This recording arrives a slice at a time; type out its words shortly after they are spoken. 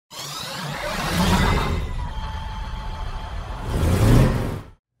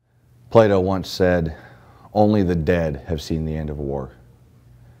Plato once said, "Only the dead have seen the end of war."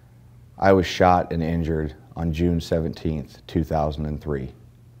 I was shot and injured on June 17th, 2003.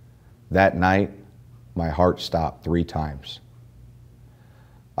 That night, my heart stopped 3 times.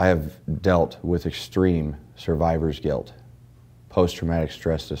 I have dealt with extreme survivor's guilt, post-traumatic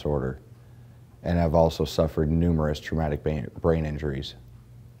stress disorder, and I've also suffered numerous traumatic brain injuries.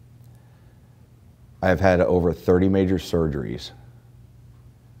 I have had over 30 major surgeries.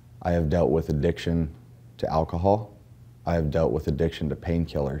 I have dealt with addiction to alcohol. I have dealt with addiction to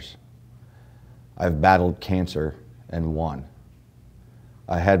painkillers. I've battled cancer and won.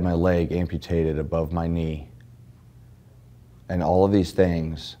 I had my leg amputated above my knee. And all of these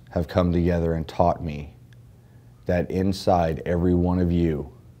things have come together and taught me that inside every one of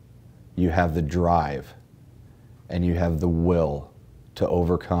you, you have the drive and you have the will to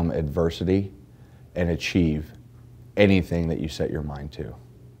overcome adversity and achieve anything that you set your mind to.